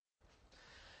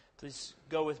Please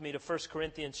go with me to 1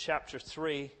 Corinthians chapter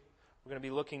 3. We're going to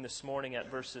be looking this morning at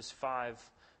verses 5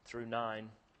 through 9.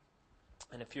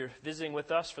 And if you're visiting with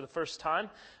us for the first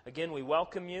time, again, we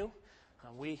welcome you.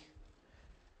 We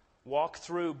walk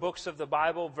through books of the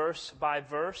Bible verse by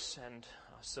verse, and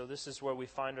so this is where we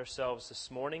find ourselves this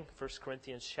morning, 1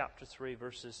 Corinthians chapter 3,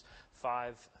 verses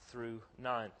 5 through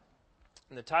 9.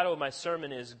 And the title of my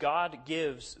sermon is God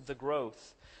Gives the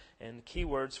Growth. And the key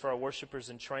words for our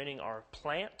worshipers in training are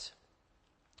plant,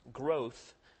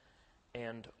 growth,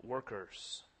 and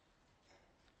workers.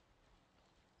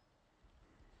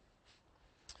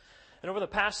 And over the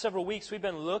past several weeks, we've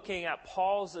been looking at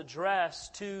Paul's address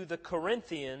to the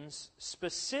Corinthians,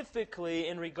 specifically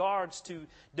in regards to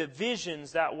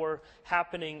divisions that were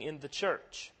happening in the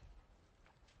church.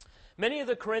 Many of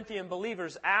the Corinthian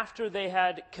believers, after they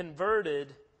had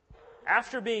converted,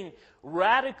 after being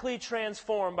radically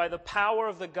transformed by the power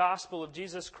of the gospel of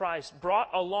Jesus Christ, brought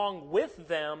along with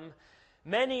them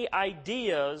many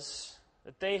ideas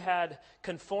that they had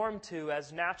conformed to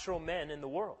as natural men in the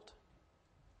world.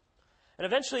 And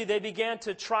eventually they began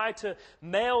to try to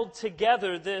meld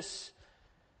together this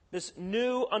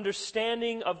new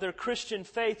understanding of their Christian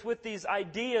faith with these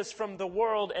ideas from the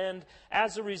world, and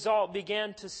as a result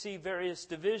began to see various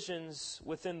divisions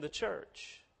within the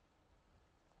church.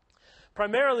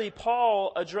 Primarily,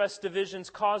 Paul addressed divisions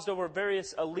caused over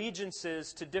various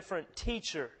allegiances to different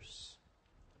teachers.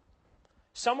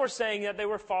 Some were saying that they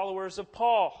were followers of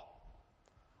Paul,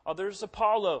 others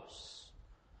Apollos,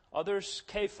 others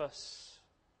Cephas.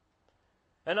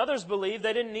 And others believed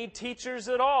they didn't need teachers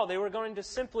at all. They were going to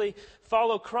simply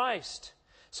follow Christ.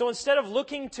 So instead of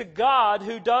looking to God,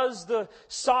 who does the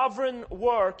sovereign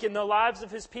work in the lives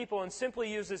of His people and simply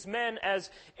uses men as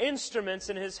instruments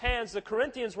in His hands, the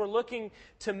Corinthians were looking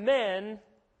to men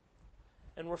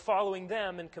and were following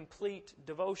them in complete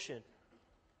devotion.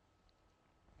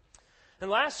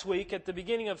 And last week, at the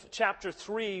beginning of chapter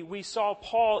 3, we saw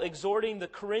Paul exhorting the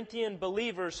Corinthian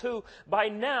believers who by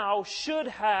now should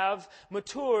have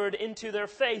matured into their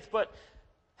faith, but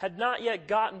had not yet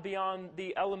gotten beyond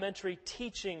the elementary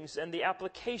teachings and the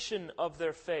application of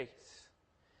their faith.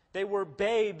 They were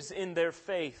babes in their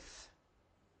faith.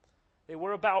 They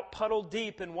were about puddle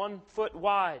deep and 1 foot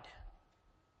wide.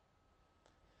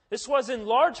 This was in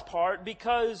large part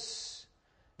because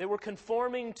they were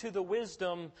conforming to the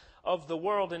wisdom of the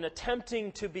world and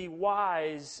attempting to be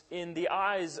wise in the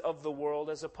eyes of the world,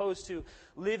 as opposed to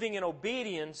living in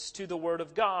obedience to the Word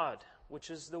of God, which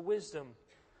is the wisdom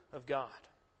of God.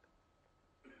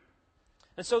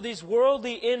 And so these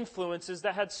worldly influences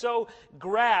that had so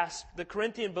grasped the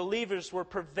Corinthian believers were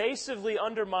pervasively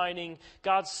undermining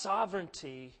God's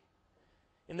sovereignty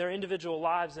in their individual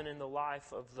lives and in the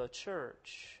life of the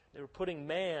church. They were putting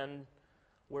man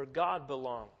where God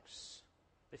belongs.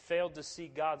 They failed to see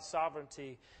God's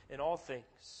sovereignty in all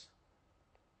things.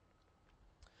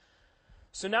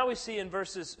 So now we see in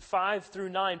verses 5 through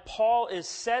 9, Paul is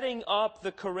setting up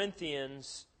the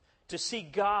Corinthians to see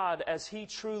God as He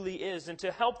truly is, and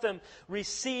to help them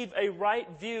receive a right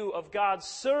view of God's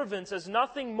servants as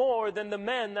nothing more than the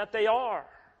men that they are.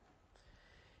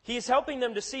 He is helping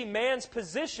them to see man's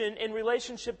position in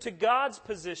relationship to God's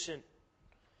position.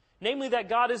 Namely, that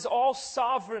God is all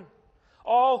sovereign,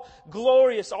 all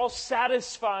glorious, all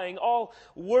satisfying, all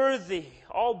worthy,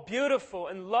 all beautiful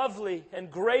and lovely and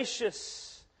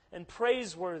gracious and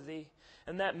praiseworthy,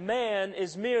 and that man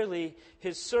is merely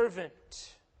His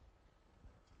servant.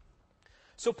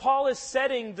 So Paul is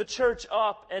setting the church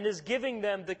up and is giving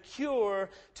them the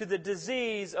cure to the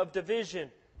disease of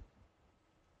division.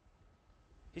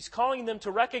 He's calling them to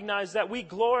recognize that we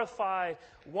glorify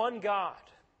one God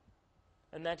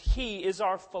and that He is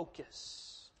our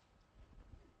focus.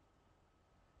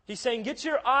 He's saying, get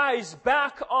your eyes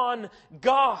back on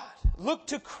God. Look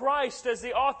to Christ as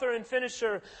the author and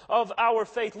finisher of our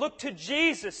faith. Look to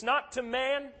Jesus, not to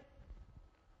man.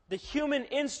 The human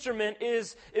instrument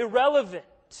is irrelevant.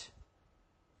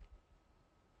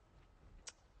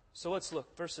 So let's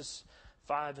look, verses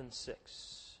 5 and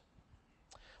 6.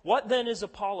 What then is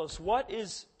Apollos? What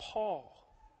is Paul?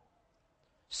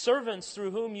 Servants through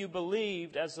whom you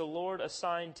believed, as the Lord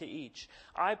assigned to each.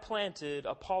 I planted,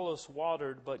 Apollos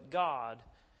watered, but God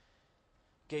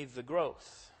gave the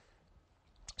growth.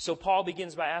 So Paul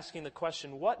begins by asking the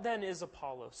question, what then is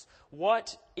Apollos?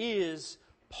 What is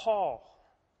Paul?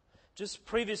 Just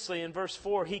previously in verse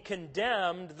 4, he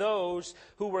condemned those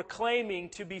who were claiming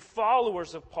to be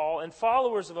followers of Paul and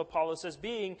followers of Apollos as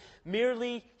being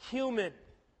merely human.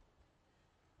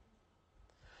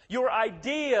 Your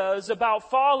ideas about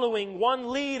following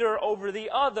one leader over the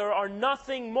other are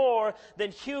nothing more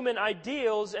than human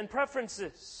ideals and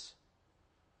preferences.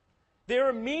 They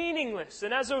are meaningless.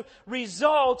 And as a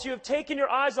result, you have taken your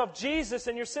eyes off Jesus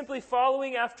and you're simply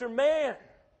following after man.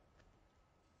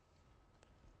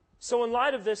 So in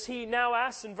light of this, he now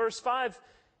asks in verse 5,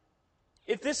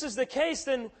 if this is the case,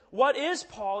 then what is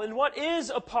Paul and what is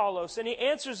Apollos? And he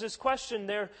answers this question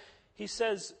there. He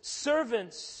says,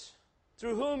 servants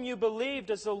through whom you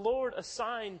believed as the Lord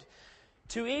assigned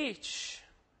to each.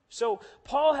 So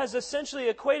Paul has essentially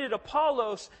equated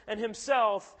Apollos and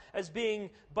himself as being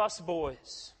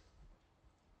busboys.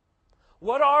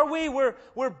 What are we? We're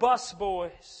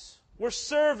busboys. We're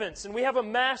servants, and we have a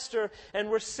master, and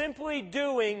we're simply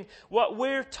doing what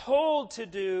we're told to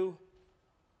do,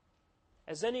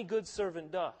 as any good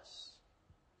servant does.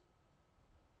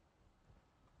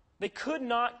 They could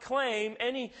not claim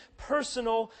any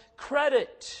personal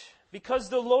credit, because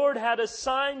the Lord had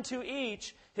assigned to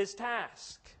each his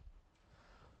task.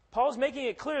 Paul's making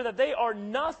it clear that they are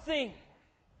nothing.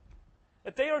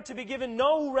 That they are to be given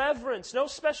no reverence, no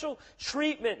special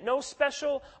treatment, no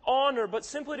special honor, but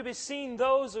simply to be seen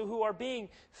those who are being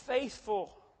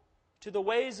faithful to the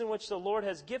ways in which the Lord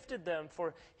has gifted them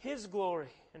for His glory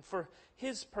and for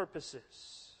His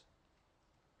purposes.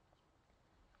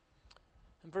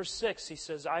 In verse 6, he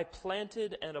says, I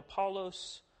planted and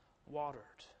Apollos watered.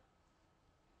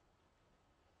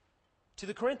 To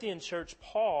the Corinthian church,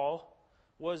 Paul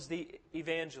was the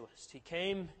evangelist. He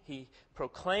came, he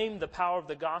proclaimed the power of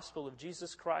the gospel of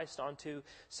Jesus Christ unto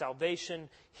salvation.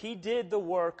 He did the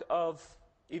work of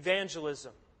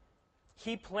evangelism.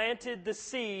 He planted the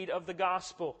seed of the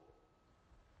gospel.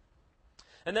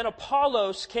 And then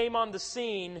Apollos came on the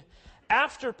scene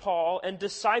after Paul and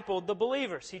discipled the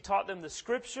believers. He taught them the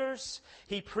scriptures.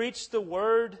 He preached the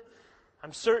word.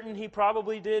 I'm certain he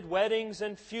probably did weddings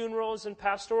and funerals and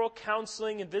pastoral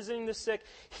counseling and visiting the sick.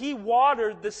 He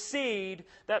watered the seed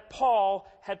that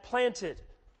Paul had planted.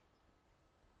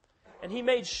 And he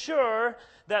made sure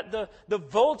that the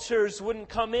vultures wouldn't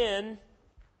come in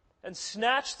and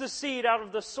snatch the seed out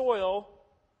of the soil.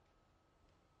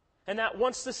 And that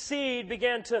once the seed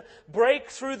began to break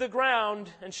through the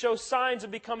ground and show signs of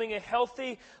becoming a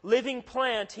healthy, living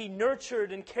plant, he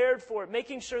nurtured and cared for it,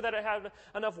 making sure that it had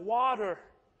enough water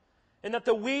and that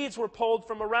the weeds were pulled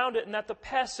from around it and that the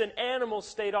pests and animals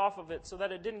stayed off of it so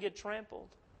that it didn't get trampled.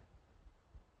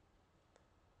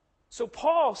 So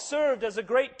Paul served as a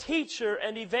great teacher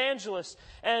and evangelist,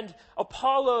 and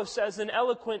Apollos as an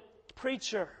eloquent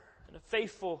preacher and a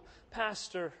faithful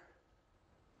pastor.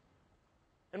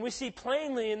 And we see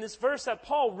plainly in this verse that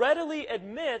Paul readily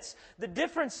admits the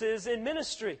differences in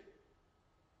ministry.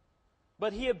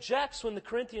 But he objects when the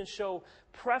Corinthians show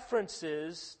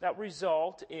preferences that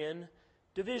result in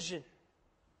division.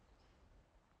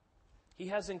 He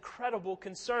has incredible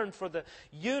concern for the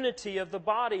unity of the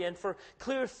body and for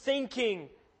clear thinking,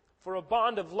 for a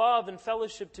bond of love and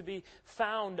fellowship to be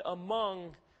found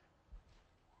among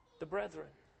the brethren.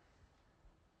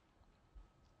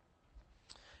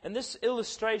 And this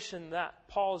illustration that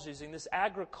Paul's using, this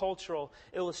agricultural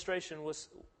illustration, was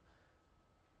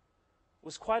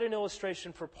quite an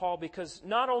illustration for Paul, because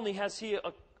not only has he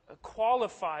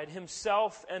qualified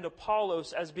himself and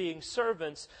Apollos as being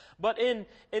servants, but in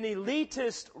an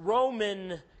elitist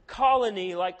Roman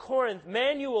colony like Corinth,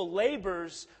 manual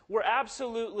laborers were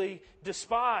absolutely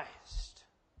despised.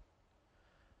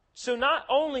 So not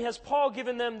only has Paul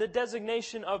given them the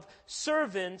designation of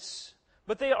servants,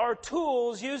 but they are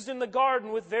tools used in the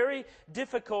garden with very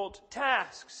difficult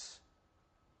tasks.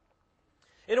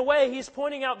 In a way, he's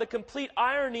pointing out the complete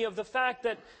irony of the fact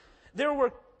that there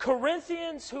were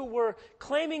Corinthians who were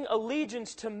claiming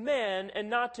allegiance to men and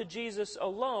not to Jesus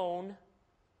alone,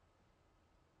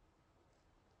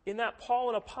 in that Paul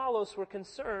and Apollos were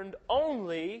concerned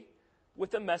only with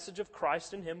the message of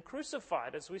Christ and Him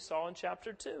crucified, as we saw in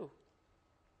chapter 2.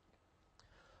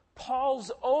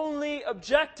 Paul's only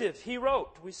objective, he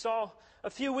wrote, we saw a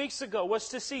few weeks ago, was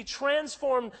to see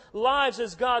transformed lives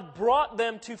as God brought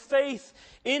them to faith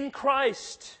in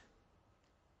Christ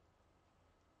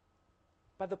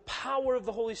by the power of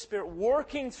the Holy Spirit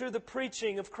working through the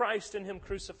preaching of Christ and Him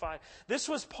crucified. This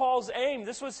was Paul's aim.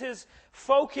 This was his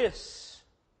focus.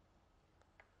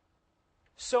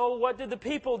 So what did the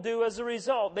people do as a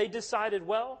result? They decided,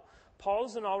 well,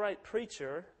 Paul's an all right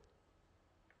preacher,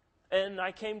 and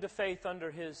I came to faith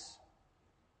under his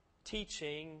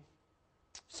teaching,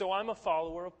 so I'm a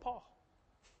follower of Paul.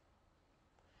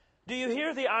 Do you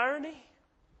hear the irony?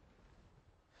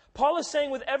 Paul is saying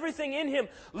with everything in him,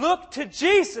 look to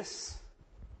Jesus.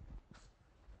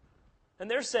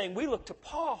 And they're saying, we look to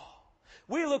Paul.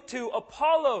 We look to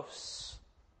Apollos.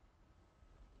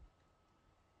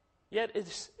 Yet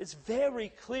it's very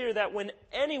clear that when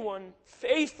anyone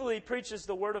faithfully preaches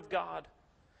the Word of God,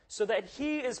 so that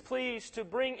He is pleased to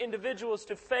bring individuals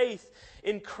to faith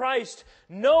in Christ,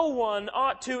 no one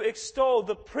ought to extol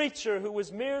the preacher who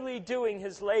was merely doing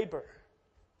his labor.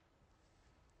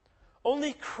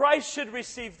 Only Christ should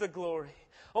receive the glory.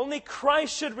 Only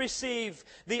Christ should receive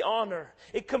the honor.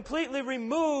 It completely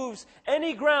removes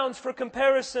any grounds for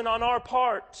comparison on our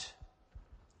part.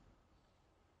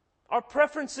 Our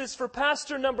preferences for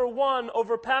pastor number 1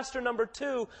 over pastor number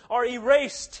 2 are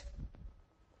erased.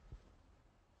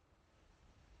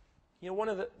 You know, one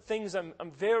of the things I'm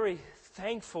very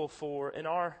thankful for in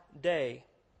our day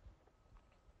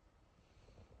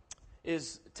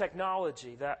is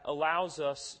technology that allows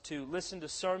us to listen to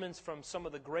sermons from some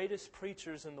of the greatest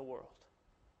preachers in the world.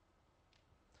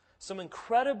 Some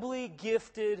incredibly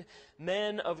gifted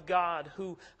men of God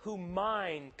who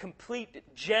mine complete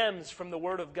gems from the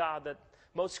Word of God that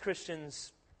most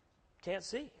Christians can't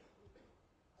see.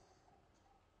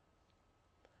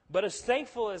 But as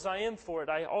thankful as I am for it,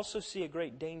 I also see a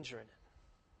great danger in it.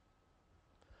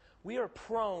 We are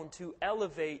prone to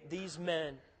elevate these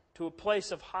men to a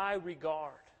place of high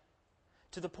regard,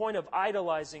 to the point of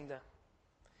idolizing them,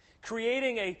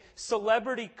 creating a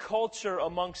celebrity culture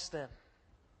amongst them,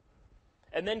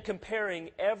 and then comparing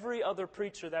every other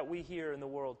preacher that we hear in the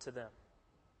world to them.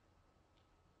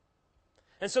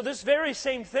 And so this very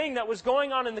same thing that was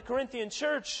going on in the Corinthian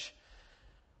church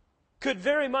could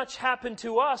very much happen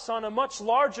to us on a much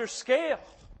larger scale.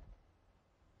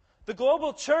 The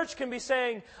global church can be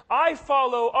saying, I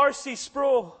follow R.C.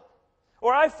 Sproul,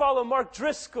 or I follow Mark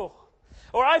Driscoll,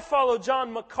 or I follow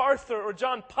John MacArthur or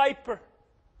John Piper.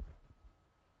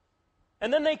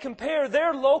 And then they compare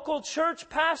their local church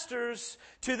pastors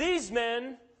to these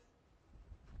men,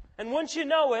 and once you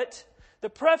know it, the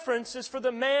preference is for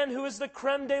the man who is the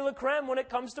creme de la creme when it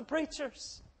comes to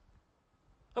preachers.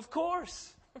 Of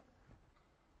course.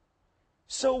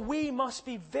 So we must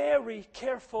be very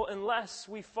careful unless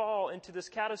we fall into this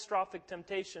catastrophic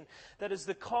temptation that is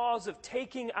the cause of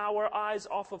taking our eyes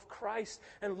off of Christ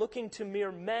and looking to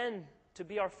mere men to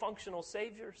be our functional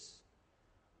saviors.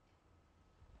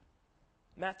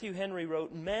 Matthew Henry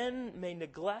wrote, "Men may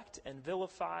neglect and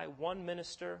vilify one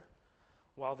minister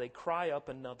while they cry up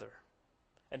another,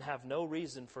 and have no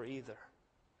reason for either.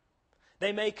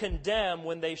 They may condemn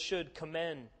when they should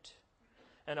commend,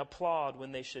 and applaud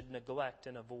when they should neglect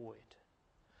and avoid.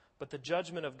 But the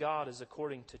judgment of God is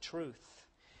according to truth.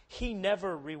 He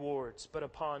never rewards but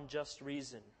upon just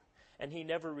reason, and He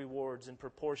never rewards in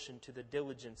proportion to the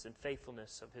diligence and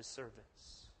faithfulness of His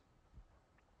servants."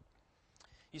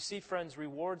 You see, friends,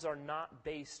 rewards are not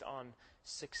based on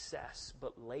success,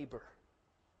 but labor.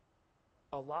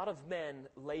 A lot of men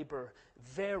labor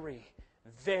very,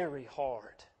 very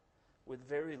hard with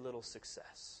very little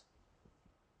success.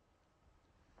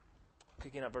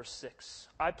 Picking up verse 6.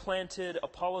 I planted,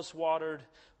 Apollos watered,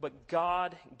 but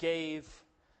God gave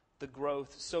the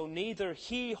growth. So neither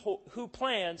he who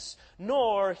plants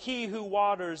nor he who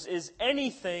waters is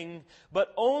anything,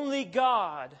 but only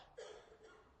God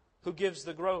who gives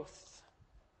the growth.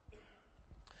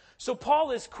 So Paul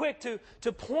is quick to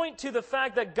point to the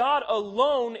fact that God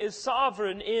alone is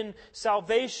sovereign in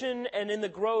salvation and in the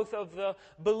growth of the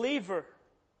believer.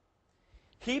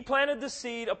 He planted the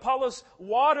seed, Apollos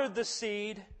watered the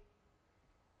seed,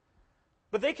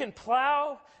 but they can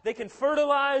plow, they can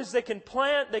fertilize, they can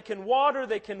plant, they can water,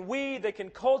 they can weed, they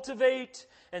can cultivate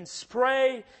and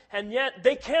spray, and yet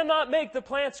they cannot make the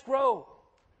plants grow.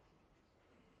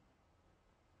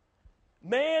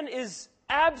 Man is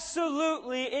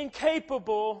absolutely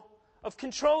incapable of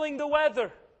controlling the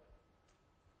weather.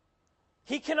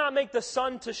 He cannot make the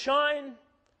sun to shine,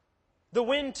 the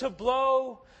wind to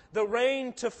blow, the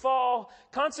rain to fall.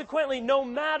 Consequently, no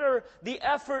matter the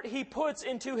effort he puts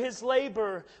into his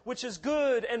labor, which is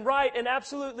good and right and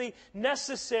absolutely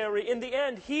necessary, in the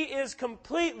end, he is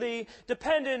completely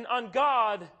dependent on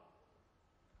God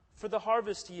for the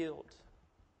harvest yield.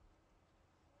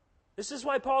 This is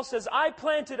why Paul says, I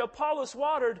planted, Apollos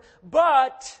watered,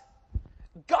 but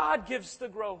God gives the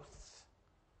growth.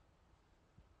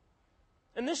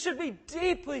 And this should be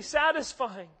deeply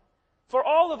satisfying for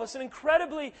all of us, and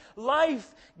incredibly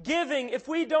life-giving if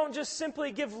we don't just simply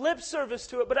give lip service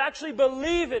to it, but actually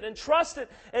believe it and trust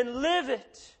it and live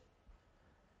it.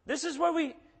 This is where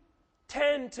we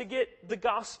tend to get the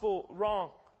gospel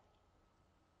wrong,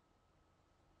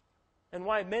 and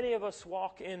why many of us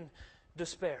walk in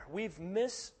despair. We've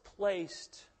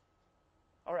misplaced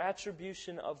our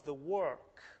attribution of the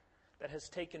work that has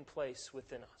taken place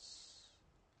within us.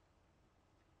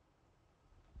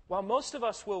 While most of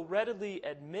us will readily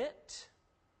admit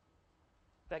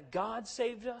that God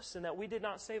saved us and that we did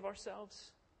not save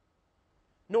ourselves?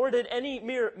 Nor did any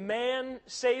mere man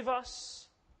save us.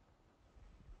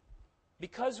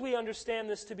 Because we understand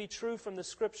this to be true from the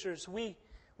Scriptures, we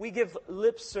give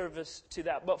lip service to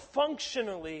that. But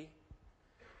functionally,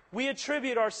 we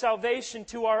attribute our salvation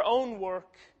to our own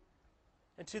work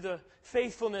and to the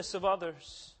faithfulness of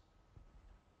others.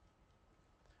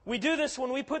 We do this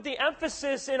when we put the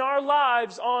emphasis in our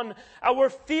lives on our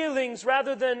feelings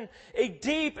rather than a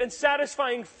deep and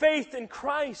satisfying faith in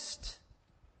Christ.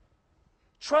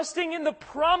 Trusting in the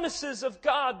promises of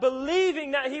God,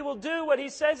 believing that He will do what He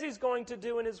says He's going to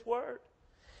do in His Word,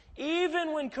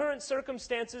 even when current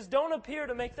circumstances don't appear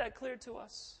to make that clear to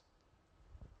us.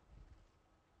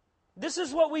 This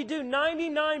is what we do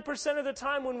 99% of the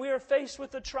time when we are faced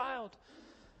with a trial.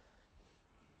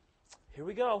 Here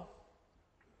we go.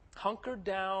 Hunker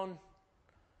down.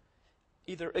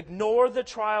 Either ignore the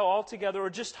trial altogether or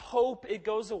just hope it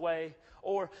goes away,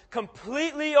 or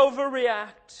completely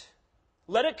overreact.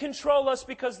 Let it control us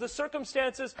because the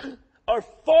circumstances are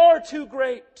far too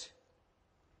great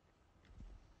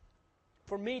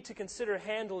for me to consider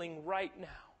handling right now.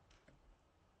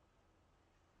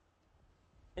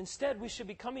 Instead, we should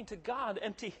be coming to God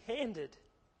empty-handed,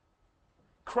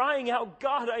 crying out,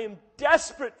 God, I am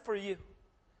desperate for you.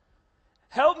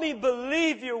 Help me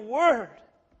believe your word.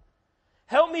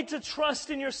 Help me to trust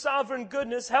in your sovereign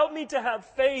goodness. Help me to have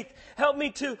faith. Help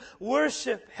me to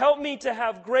worship. Help me to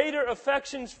have greater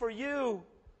affections for you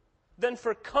than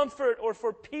for comfort or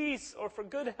for peace or for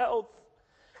good health.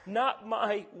 Not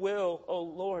my will, O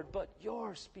Lord, but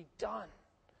yours be done.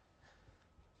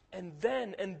 And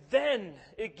then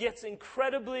it gets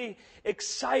incredibly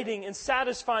exciting and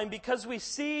satisfying because we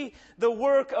see the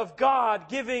work of God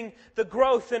giving the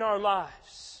growth in our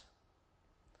lives.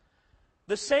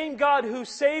 The same God who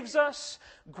saves us,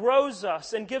 grows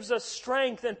us, and gives us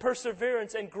strength and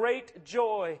perseverance and great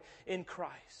joy in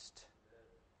Christ.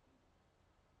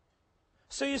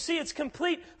 So you see, it's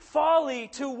complete folly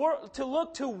to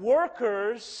look to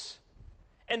workers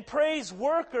and praise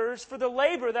workers for the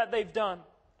labor that they've done.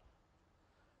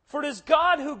 For it is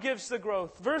God who gives the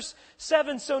growth. Verse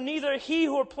 7, so neither he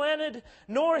who planted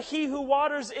nor he who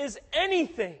waters is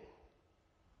anything,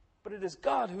 but it is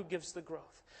God who gives the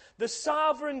growth. The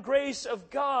sovereign grace of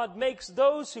God makes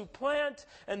those who plant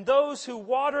and those who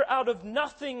water out of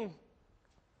nothing.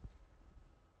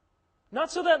 Not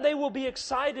so that they will be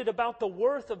excited about the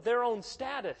worth of their own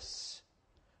status,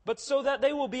 but so that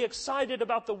they will be excited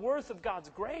about the worth of God's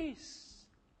grace.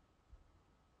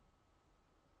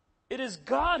 It is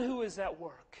God who is at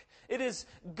work. It is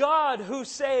God who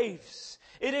saves.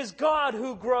 It is God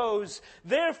who grows.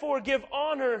 Therefore, give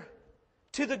honor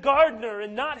to the gardener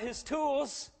and not his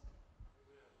tools.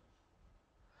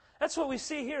 That's what we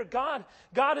see here. God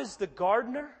is the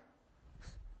gardener.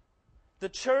 The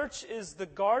church is the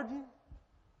garden.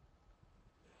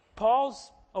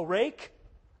 Paul's a rake.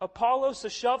 Apollos a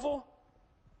shovel.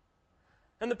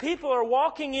 And the people are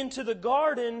walking into the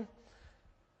garden.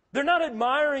 They're not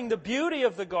admiring the beauty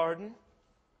of the garden.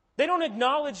 They don't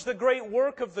acknowledge the great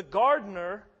work of the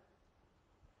gardener.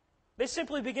 They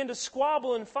simply begin to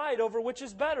squabble and fight over which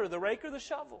is better, the rake or the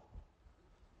shovel.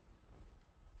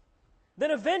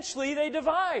 Then eventually they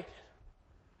divide.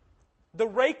 The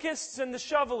rakists and the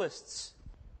shovelists.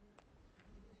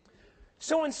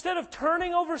 So instead of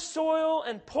turning over soil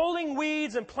and pulling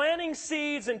weeds and planting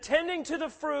seeds and tending to the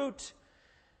fruit,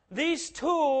 these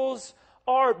tools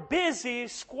are busy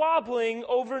squabbling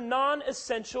over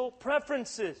non-essential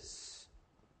preferences.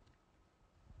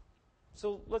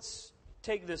 So let's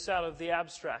take this out of the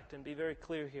abstract and be very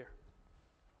clear here.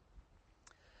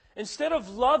 Instead of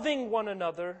loving one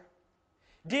another,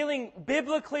 dealing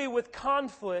biblically with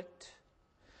conflict,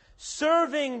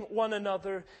 serving one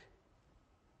another,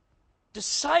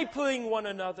 discipling one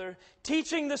another,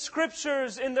 teaching the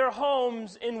Scriptures in their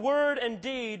homes in word and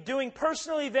deed, doing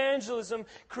personal evangelism,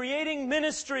 creating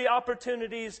ministry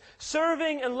opportunities,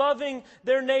 serving and loving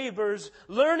their neighbors,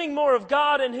 learning more of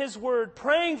God and His Word,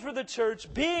 praying for the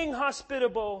church, being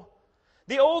hospitable,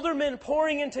 the older men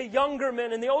pouring into younger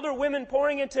men, and the older women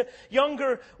pouring into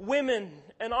younger women,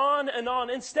 and on and on.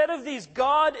 Instead of these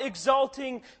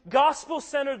God-exalting,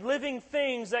 gospel-centered living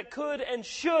things that could and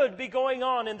should be going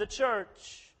on in the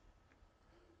church,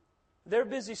 they're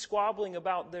busy squabbling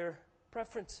about their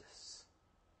preferences,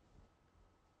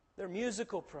 their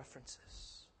musical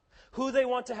preferences, who they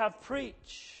want to have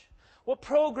preach, what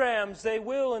programs they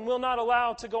will and will not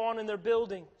allow to go on in their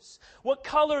buildings, what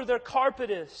color their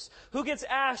carpet is, who gets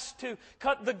asked to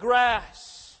cut the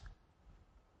grass,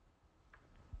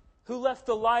 who left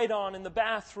the light on in the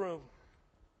bathroom.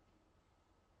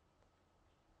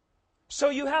 So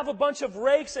you have a bunch of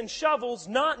rakes and shovels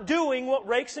not doing what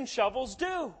rakes and shovels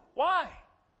do. Why?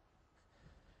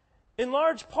 In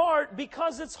large part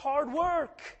because it's hard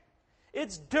work.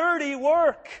 It's dirty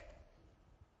work.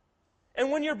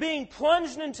 And when you're being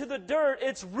plunged into the dirt,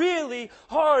 it's really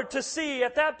hard to see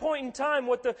at that point in time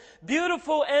what the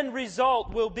beautiful end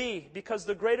result will be, because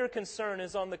the greater concern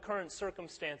is on the current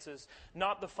circumstances,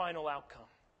 not the final outcome.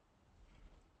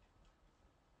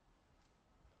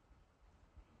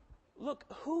 Look,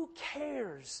 who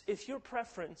cares if your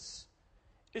preference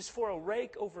is for a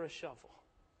rake over a shovel?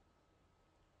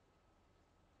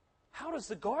 How does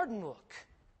the garden look?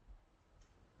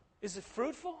 Is it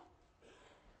fruitful?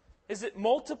 Is it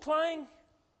multiplying?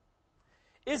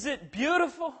 Is it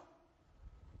beautiful?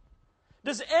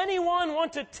 Does anyone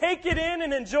want to take it in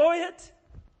and enjoy it?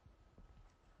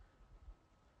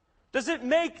 Does it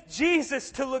make Jesus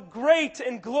to look great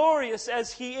and glorious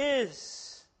as He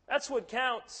is? That's what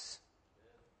counts.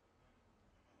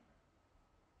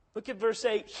 Look at verse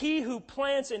 8. He who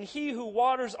plants and he who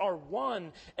waters are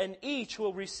one, and each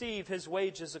will receive his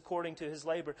wages according to his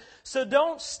labor. So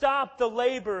don't stop the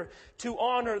labor to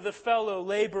honor the fellow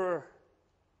laborer.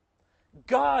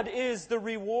 God is the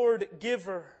reward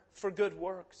giver for good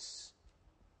works.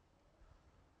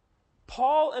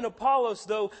 Paul and Apollos,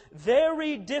 though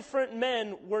very different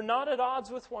men, were not at odds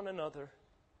with one another.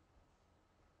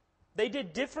 They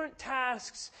did different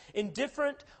tasks in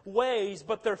different ways,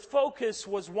 but their focus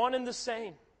was one and the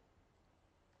same.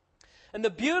 And the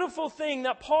beautiful thing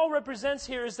that Paul represents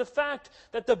here is the fact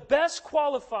that the best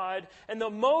qualified and the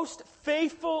most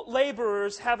faithful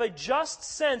laborers have a just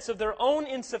sense of their own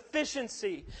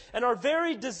insufficiency and are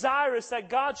very desirous that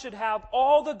God should have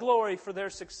all the glory for their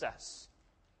success.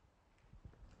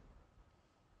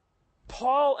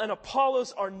 Paul and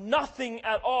Apollos are nothing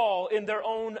at all in their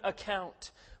own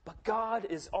account. But God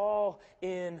is all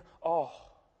in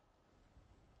all.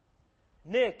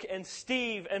 Nick and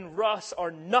Steve and Russ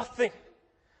are nothing,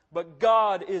 but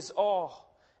God is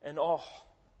all in all.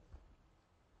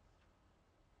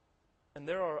 And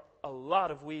there are a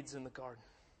lot of weeds in the garden.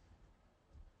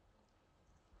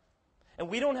 And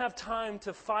we don't have time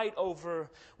to fight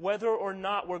over whether or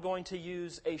not we're going to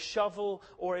use a shovel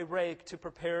or a rake to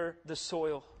prepare the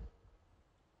soil.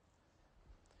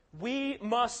 We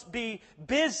must be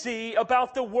busy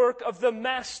about the work of the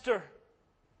Master.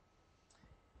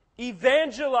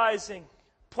 Evangelizing,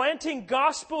 planting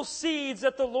gospel seeds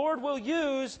that the Lord will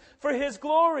use for His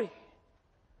glory.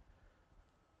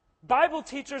 Bible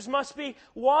teachers must be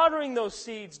watering those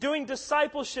seeds, doing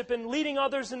discipleship and leading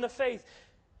others in the faith,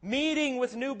 meeting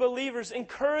with new believers,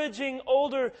 encouraging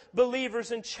older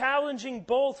believers, and challenging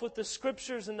both with the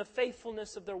Scriptures and the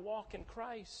faithfulness of their walk in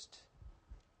Christ.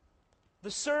 The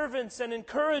servants and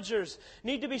encouragers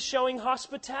need to be showing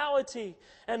hospitality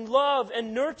and love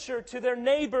and nurture to their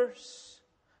neighbors,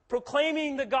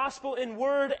 proclaiming the gospel in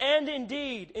word and in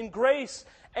deed, in grace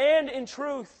and in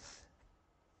truth.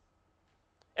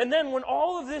 And then when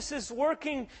all of this is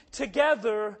working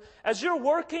together, as you're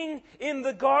working in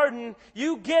the garden,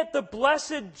 you get the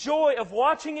blessed joy of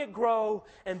watching it grow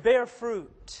and bear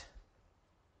fruit.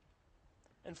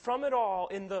 And from it all,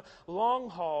 in the long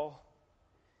haul,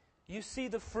 you see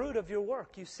the fruit of your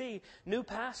work. You see new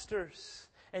pastors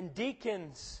and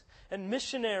deacons and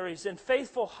missionaries and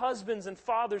faithful husbands and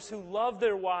fathers who love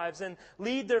their wives and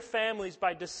lead their families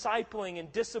by discipling and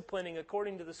disciplining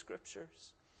according to the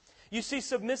Scriptures. You see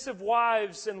submissive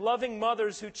wives and loving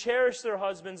mothers who cherish their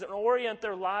husbands and orient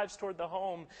their lives toward the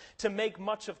home to make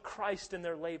much of Christ in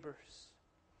their labors.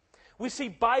 We see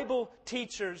Bible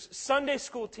teachers, Sunday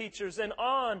school teachers, and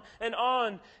on and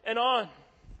on and on.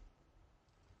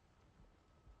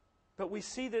 But we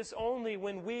see this only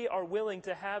when we are willing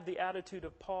to have the attitude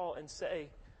of Paul and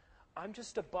say, I'm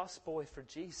just a busboy for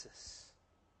Jesus.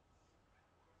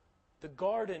 The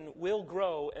garden will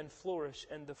grow and flourish,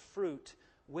 and the fruit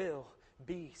will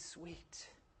be sweet.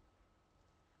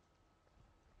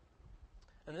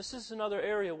 And this is another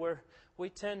area where we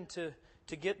tend to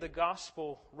get the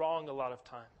gospel wrong a lot of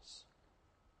times.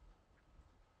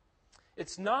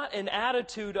 It's not an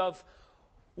attitude of,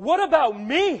 what about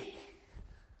me?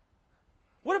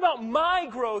 What about my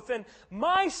growth and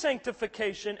my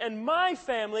sanctification and my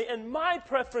family and my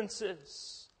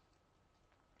preferences?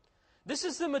 This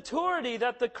is the maturity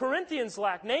that the Corinthians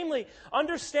lack, namely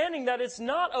understanding that it's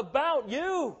not about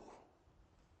you.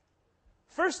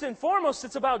 First and foremost,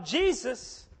 it's about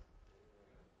Jesus.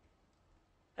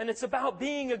 And it's about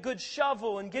being a good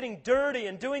shovel and getting dirty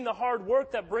and doing the hard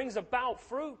work that brings about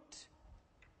fruit.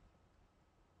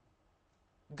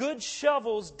 Good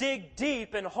shovels dig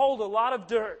deep and hold a lot of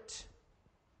dirt.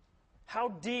 How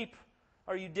deep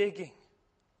are you digging?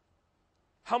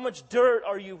 How much dirt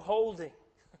are you holding?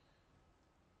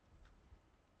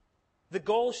 The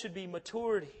goal should be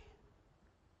maturity.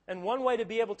 And one way to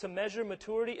be able to measure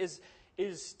maturity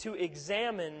is to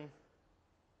examine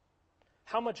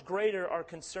how much greater our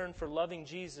concern for loving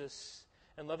Jesus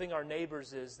and loving our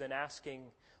neighbors is than asking,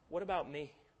 what about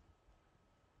me?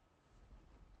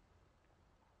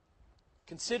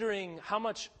 Considering how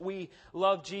much we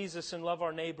love Jesus and love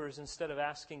our neighbors instead of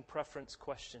asking preference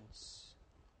questions.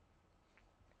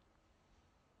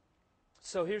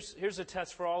 So here's a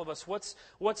test for all of us.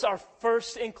 What's our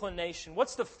first inclination?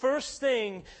 What's the first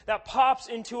thing that pops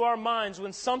into our minds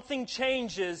when something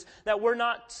changes that we're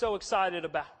not so excited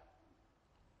about?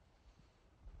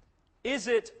 Is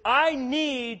it, I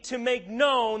need to make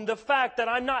known the fact that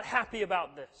I'm not happy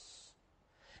about this?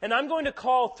 And I'm going to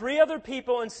call 3 other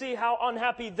people and see how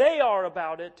unhappy they are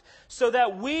about it so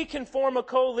that we can form a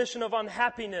coalition of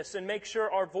unhappiness and make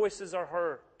sure our voices are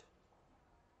heard.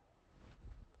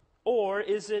 Or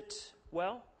is it,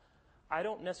 well, I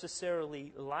don't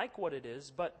necessarily like what it is,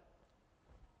 but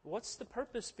what's the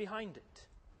purpose behind it?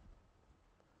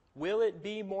 Will it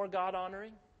be more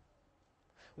God-honoring?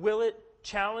 Will it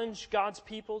challenge God's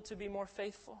people to be more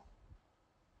faithful?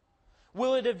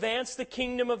 Will it advance the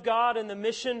kingdom of God and the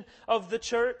mission of the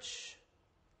church?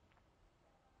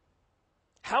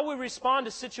 How we respond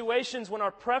to situations when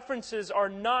our preferences are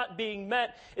not being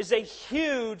met is a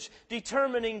huge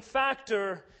determining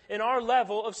factor in our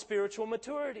level of spiritual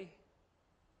maturity.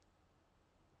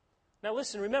 Now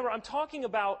listen, remember, I'm talking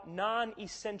about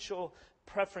non-essential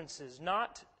preferences,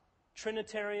 not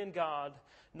Trinitarian God,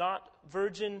 not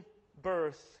virgin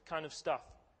birth kind of stuff.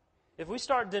 If we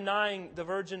start denying the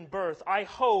virgin birth, I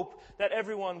hope that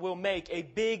everyone will make a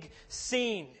big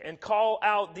scene and call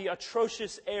out the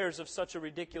atrocious errors of such a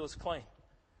ridiculous claim.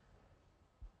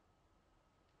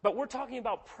 But we're talking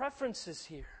about preferences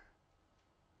here.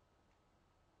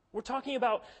 We're talking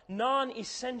about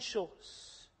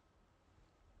non-essentials.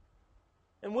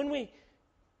 And when we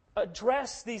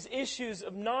address these issues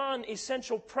of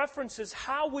non-essential preferences,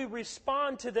 how we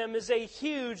respond to them is a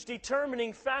huge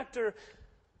determining factor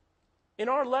in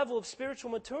our level of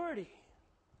spiritual maturity.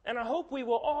 And I hope we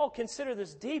will all consider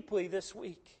this deeply this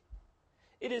week.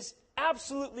 It has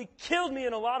absolutely killed me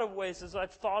in a lot of ways as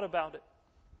I've thought about it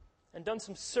and done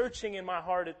some searching in my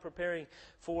heart at preparing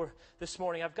for this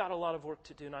morning. I've got a lot of work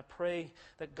to do, and I pray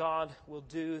that God will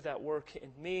do that work in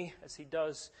me as He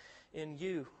does in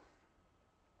you.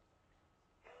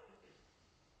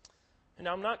 And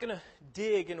now I'm not going to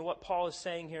dig into what Paul is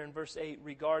saying here in verse 8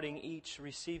 regarding each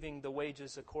receiving the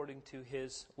wages according to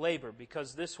his labor,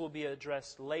 because this will be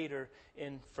addressed later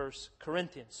in 1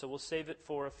 Corinthians. So we'll save it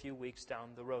for a few weeks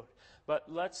down the road.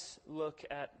 But let's look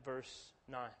at verse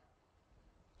 9.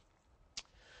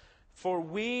 For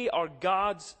we are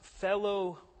God's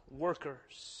fellow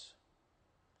workers.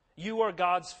 You are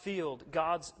God's field,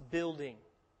 God's building.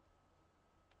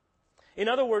 In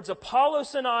other words,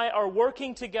 Apollos and I are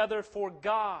working together for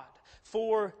God,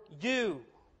 for you.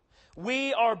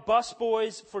 We are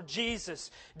busboys for Jesus.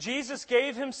 Jesus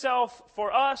gave Himself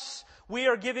for us. We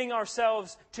are giving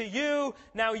ourselves to you.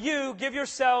 Now you give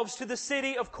yourselves to the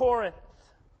city of Corinth.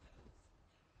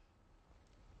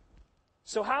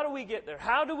 So how do we get there?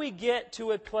 How do we get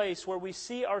to a place where we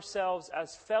see ourselves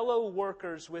as fellow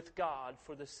workers with God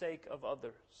for the sake of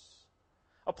others?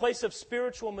 A place of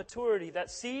spiritual maturity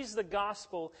that sees the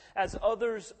gospel as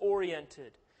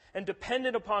others-oriented and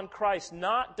dependent upon Christ,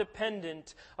 not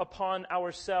dependent upon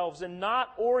ourselves, and not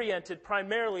oriented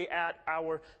primarily at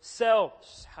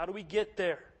ourselves. How do we get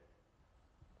there?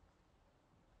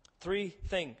 3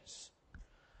 things.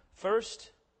 First,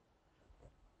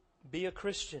 be a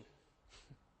Christian.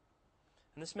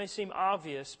 And this may seem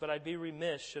obvious, but I'd be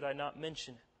remiss should I not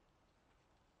mention it.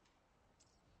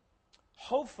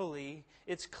 Hopefully,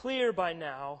 it's clear by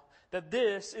now that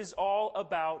this is all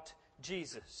about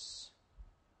Jesus.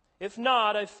 If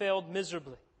not, I've failed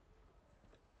miserably.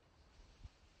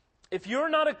 If you're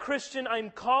not a Christian, I'm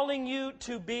calling you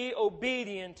to be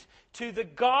obedient to the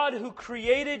God who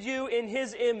created you in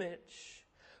His image,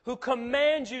 who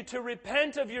commands you to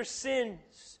repent of your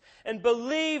sins and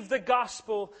believe the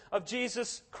gospel of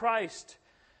Jesus Christ.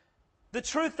 The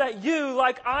truth that you,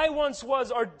 like I once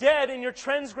was, are dead in your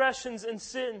transgressions and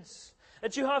sins.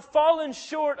 That you have fallen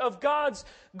short of God's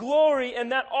glory,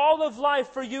 and that all of life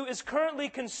for you is currently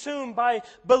consumed by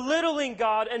belittling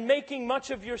God and making much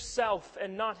of yourself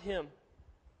and not Him.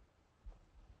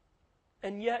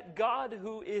 And yet God,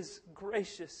 who is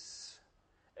gracious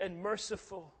and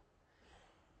merciful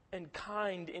and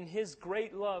kind in His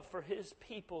great love for His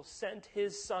people, sent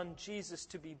His Son Jesus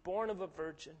to be born of a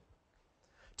virgin,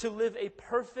 to live a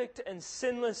perfect and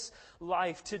sinless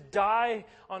life, to die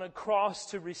on a cross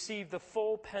to receive the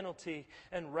full penalty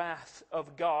and wrath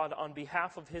of God on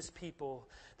behalf of His people,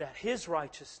 that His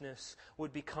righteousness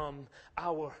would become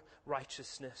our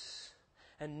righteousness.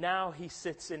 And now He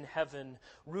sits in heaven,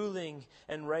 ruling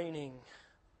and reigning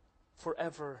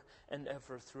forever and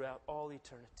ever throughout all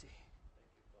eternity.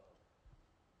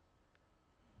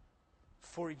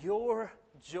 For your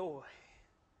joy,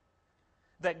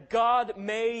 that God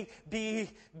may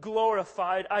be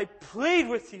glorified, I plead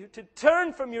with you to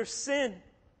turn from your sin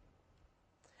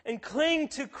and cling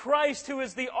to Christ, who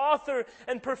is the author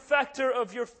and perfecter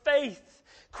of your faith.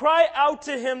 Cry out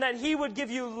to Him that He would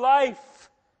give you life,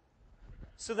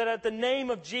 so that at the name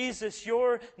of Jesus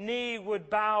your knee would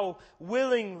bow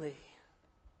willingly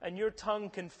and your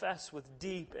tongue confess with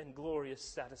deep and glorious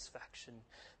satisfaction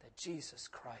that Jesus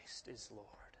Christ is Lord.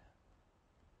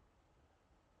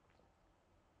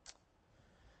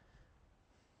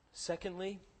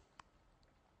 Secondly,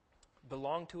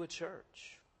 belong to a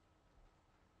church.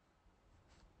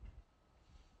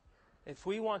 If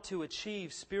we want to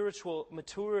achieve spiritual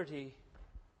maturity,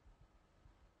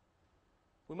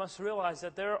 we must realize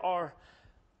that there are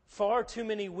far too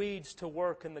many weeds to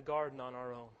work in the garden on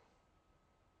our own.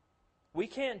 We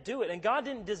can't do it, and God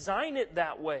didn't design it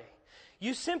that way.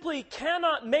 You simply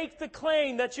cannot make the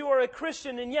claim that you are a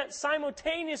Christian and yet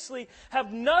simultaneously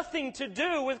have nothing to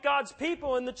do with God's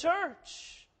people in the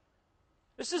church.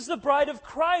 This is the bride of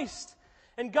Christ,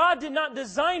 and God did not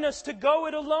design us to go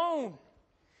it alone.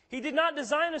 He did not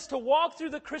design us to walk through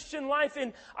the Christian life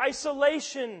in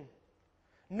isolation,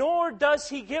 nor does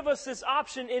He give us this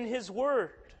option in His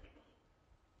Word.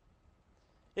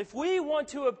 If we want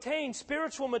to obtain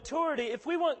spiritual maturity, if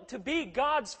we want to be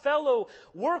God's fellow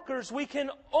workers, we can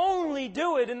only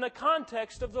do it in the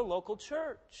context of the local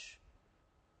church.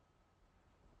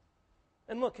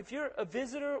 And look, if you're a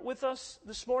visitor with us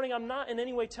this morning, I'm not in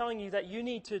any way telling you that you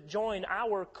need to join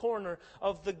our corner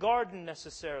of the garden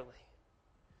necessarily.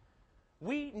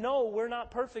 We know we're not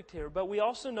perfect here, but we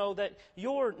also know that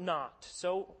you're not.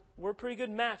 So we're a pretty good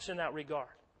match in that regard.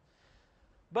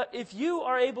 But if you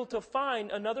are able to find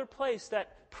another place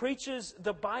that preaches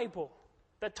the Bible,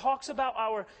 that talks about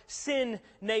our sin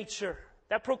nature,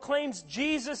 that proclaims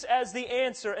Jesus as the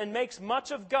answer and makes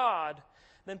much of God,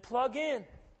 then plug in,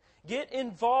 get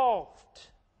involved,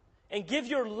 and give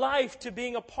your life to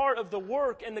being a part of the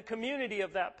work and the community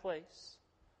of that place.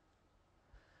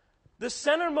 The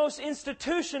centermost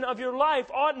institution of your life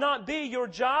ought not be your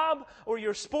job or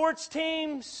your sports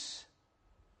teams,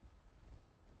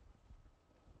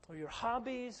 or your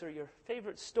hobbies, or your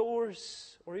favorite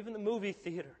stores, or even the movie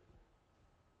theater.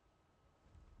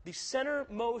 The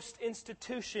centermost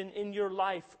institution in your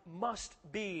life must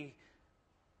be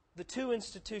the two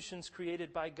institutions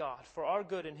created by God for our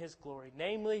good and His glory,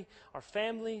 namely our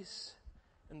families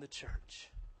and the church.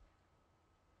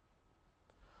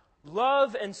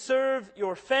 Love and serve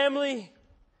your family,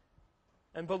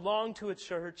 and belong to a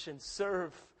church and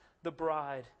serve the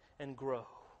bride and grow.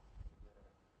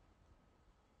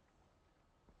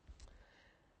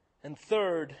 And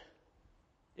third,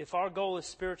 if our goal is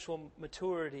spiritual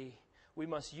maturity, we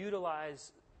must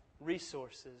utilize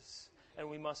resources and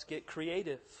we must get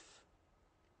creative.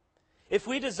 If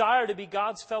we desire to be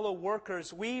God's fellow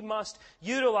workers, we must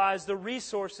utilize the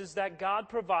resources that God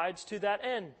provides to that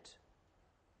end.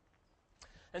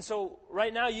 And so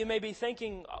right now you may be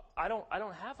thinking, I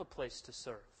don't have a place to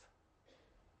serve.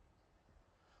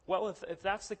 Well, if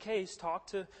that's the case, talk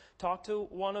to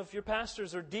one of your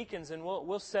pastors or deacons, and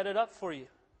we'll set it up for you.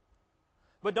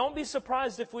 But don't be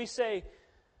surprised if we say,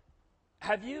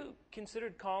 have you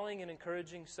considered calling and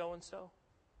encouraging so-and-so?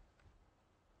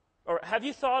 Or have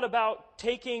you thought about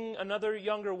taking another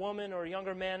younger woman or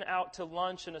younger man out to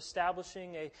lunch and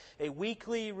establishing a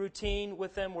weekly routine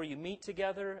with them where you meet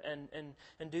together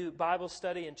and do Bible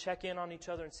study and check in on each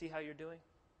other and see how you're doing?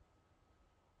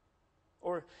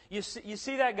 Or you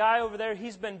see that guy over there,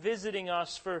 he's been visiting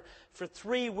us for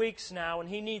 3 weeks now, and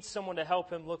he needs someone to help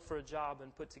him look for a job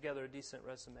and put together a decent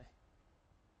resume.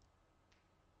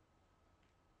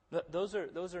 Those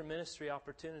are ministry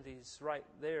opportunities right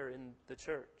there in the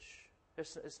church.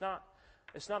 It's not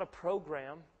a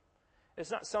program.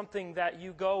 It's not something that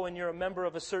you go and you're a member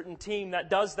of a certain team that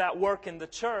does that work in the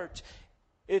church.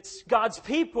 It's God's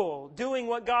people doing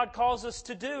what God calls us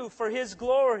to do for His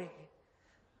glory.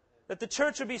 That the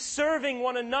church would be serving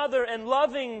one another and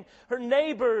loving her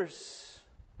neighbors.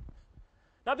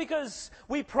 Not because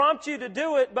we prompt you to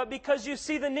do it, but because you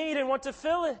see the need and want to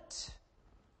fill it.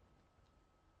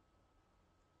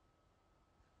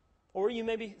 Or you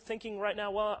may be thinking right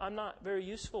now, well, I'm not very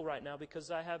useful right now because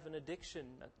I have an addiction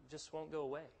that just won't go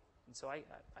away. And so I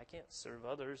can't serve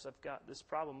others. I've got this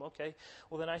problem. Okay,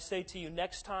 well then I say to you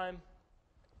next time,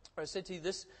 or I say to you,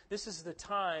 this is the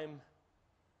time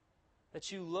that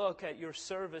you look at your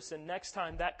service, and next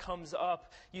time that comes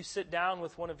up, you sit down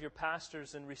with one of your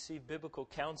pastors and receive biblical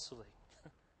counseling.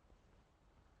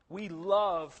 We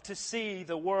love to see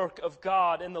the work of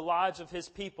God in the lives of His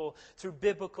people through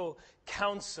biblical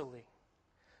counseling.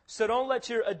 So don't let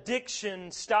your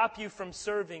addiction stop you from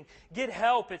serving. Get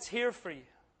help. It's here for you.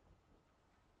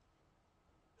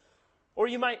 Or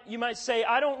you might say,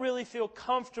 I don't really feel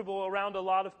comfortable around a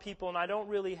lot of people and I don't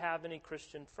really have any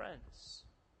Christian friends.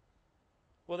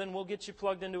 Well, then we'll get you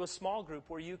plugged into a small group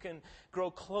where you can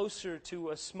grow closer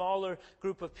to a smaller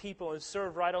group of people and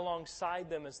serve right alongside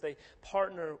them as they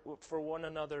partner for one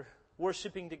another,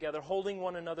 worshiping together, holding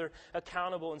one another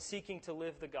accountable, and seeking to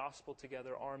live the gospel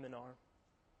together, arm in arm.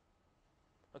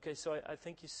 Okay, so I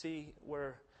think you see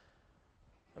where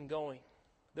I'm going.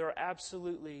 There are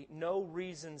absolutely no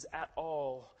reasons at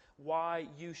all why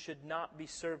you should not be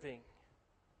serving.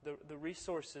 The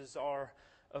resources are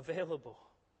available.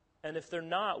 And if they're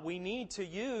not, we need to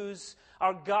use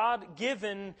our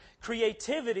God-given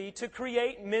creativity to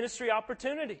create ministry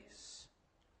opportunities.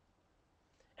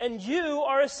 And you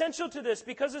are essential to this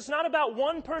because it's not about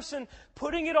one person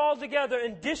putting it all together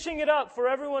and dishing it up for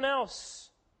everyone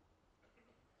else.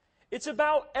 It's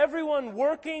about everyone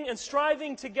working and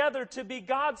striving together to be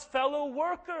God's fellow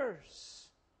workers.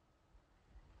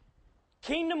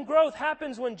 Kingdom growth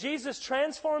happens when Jesus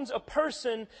transforms a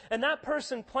person and that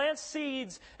person plants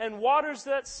seeds and waters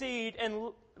that seed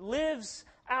and lives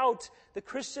out the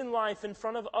Christian life in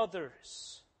front of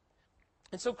others.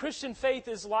 And so Christian faith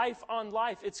is life on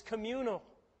life. It's communal.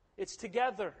 It's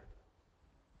together.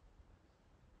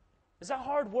 Is that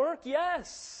hard work?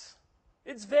 Yes.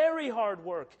 It's very hard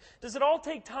work. Does it all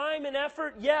take time and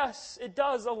effort? Yes, it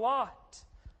does a lot.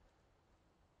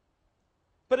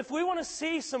 But if we want to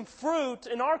see some fruit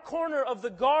in our corner of the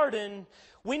garden,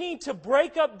 we need to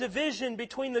break up division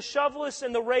between the shovelists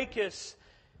and the rakists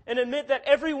and admit that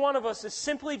every one of us is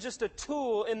simply just a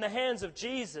tool in the hands of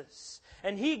Jesus.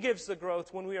 And He gives the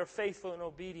growth when we are faithful and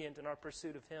obedient in our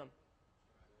pursuit of Him.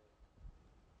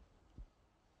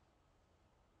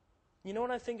 You know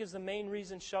what I think is the main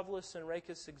reason shovelists and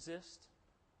rakists exist?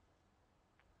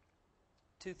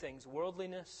 Two things: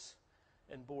 worldliness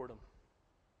and boredom.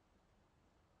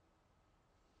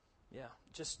 Yeah,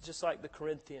 just like the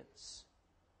Corinthians.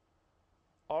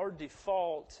 Our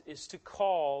default is to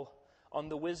call on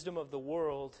the wisdom of the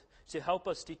world to help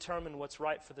us determine what's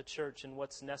right for the church and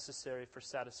what's necessary for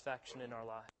satisfaction in our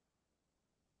life.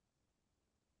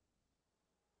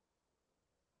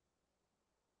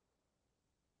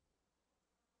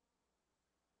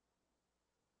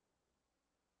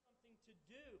 Something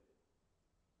to do.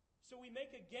 So we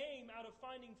make a game out of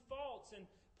finding faults and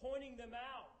pointing them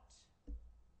out,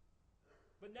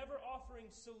 but never offering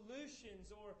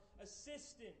solutions or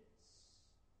assistance.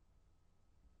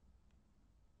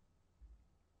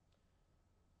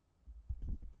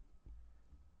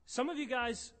 Some of you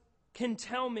guys can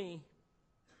tell me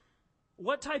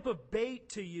what type of bait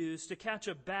to use to catch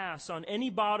a bass on any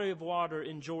body of water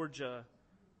in Georgia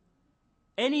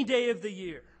any day of the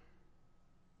year.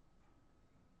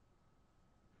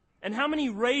 And how many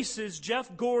races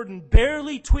Jeff Gordon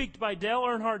barely tweaked by Dale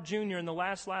Earnhardt Jr. in the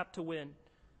last lap to win.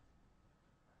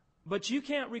 But you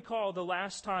can't recall the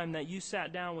last time that you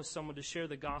sat down with someone to share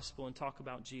the gospel and talk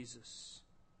about Jesus.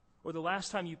 Or the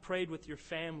last time you prayed with your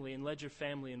family and led your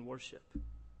family in worship.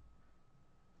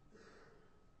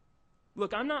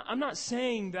 Look, I'm not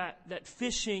saying that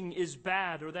fishing is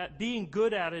bad or that being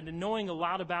good at it and knowing a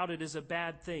lot about it is a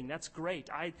bad thing. That's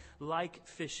great. I like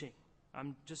fishing.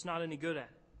 I'm just not any good at it.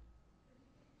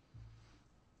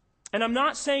 And I'm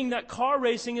not saying that car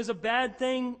racing is a bad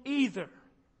thing either.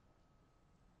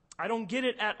 I don't get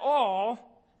it at all.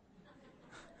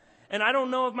 And I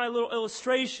don't know if my little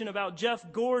illustration about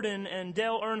Jeff Gordon and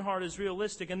Dale Earnhardt is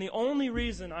realistic. And the only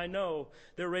reason I know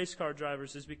they're race car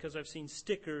drivers is because I've seen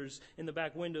stickers in the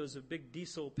back windows of big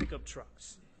diesel pickup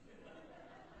trucks.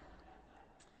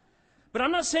 But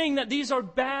I'm not saying that these are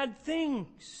bad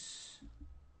things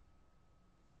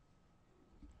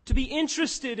to be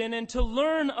interested in and to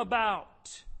learn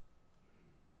about.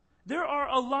 There are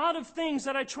a lot of things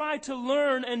that I try to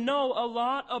learn and know a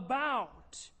lot about.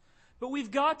 But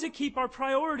we've got to keep our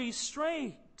priorities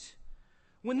straight.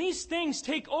 When these things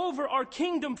take over our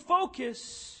kingdom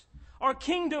focus, our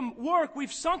kingdom work,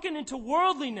 we've sunken into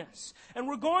worldliness. And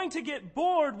we're going to get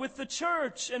bored with the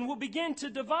church and we'll begin to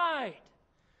divide.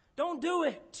 Don't do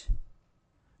it.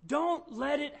 Don't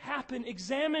let it happen.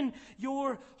 Examine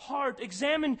your heart.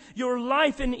 Examine your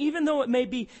life. And even though it may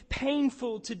be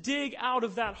painful to dig out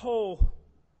of that hole,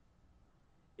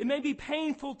 it may be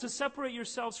painful to separate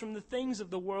yourselves from the things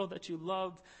of the world that you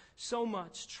love so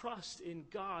much, trust in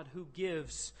God who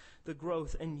gives the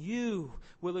growth. And you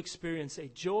will experience a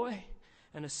joy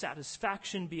and a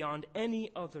satisfaction beyond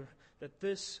any other that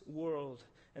this world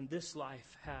and this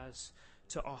life has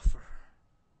to offer.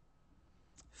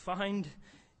 Find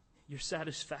your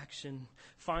satisfaction,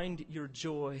 find your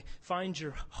joy, find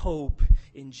your hope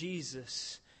in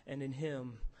Jesus and in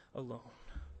Him alone.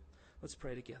 Let's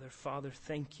pray together. Father,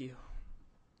 thank you.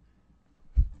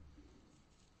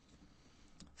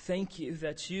 Thank you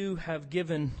that you have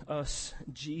given us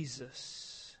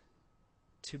Jesus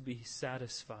to be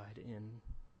satisfied in.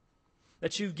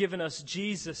 That you've given us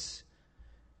Jesus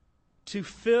to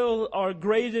fill our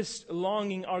greatest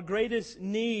longing, our greatest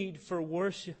need for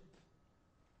worship.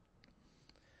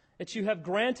 That you have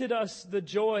granted us the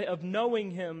joy of knowing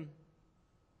Him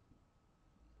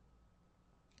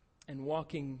and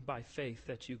walking by faith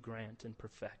that you grant and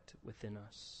perfect within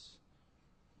us.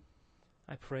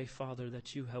 I pray, Father,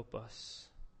 that you help us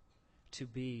to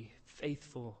be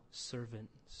faithful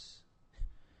servants.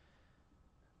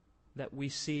 That we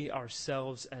see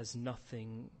ourselves as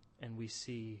nothing and we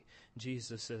see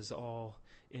Jesus as all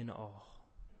in all.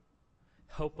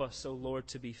 Help us, O Lord,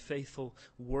 to be faithful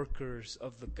workers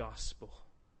of the gospel,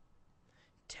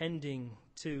 tending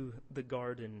to the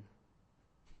garden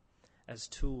as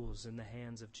tools in the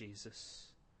hands of Jesus.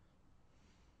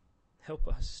 Help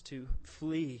us to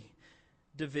flee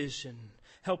division.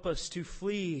 Help us to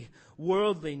flee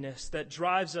worldliness that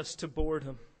drives us to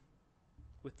boredom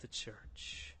with the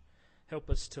church. Help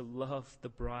us to love the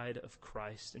bride of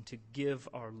Christ and to give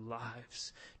our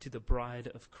lives to the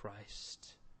bride of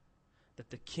Christ. That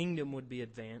the kingdom would be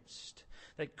advanced,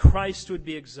 that Christ would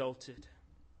be exalted,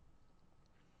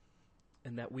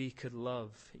 and that we could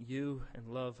love you and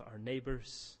love our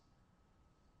neighbors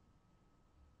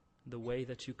the way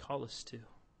that you call us to.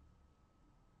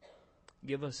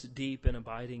 Give us deep and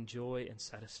abiding joy and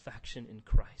satisfaction in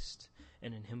Christ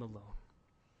and in Him alone.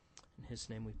 In His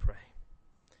name we pray.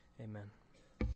 Amen.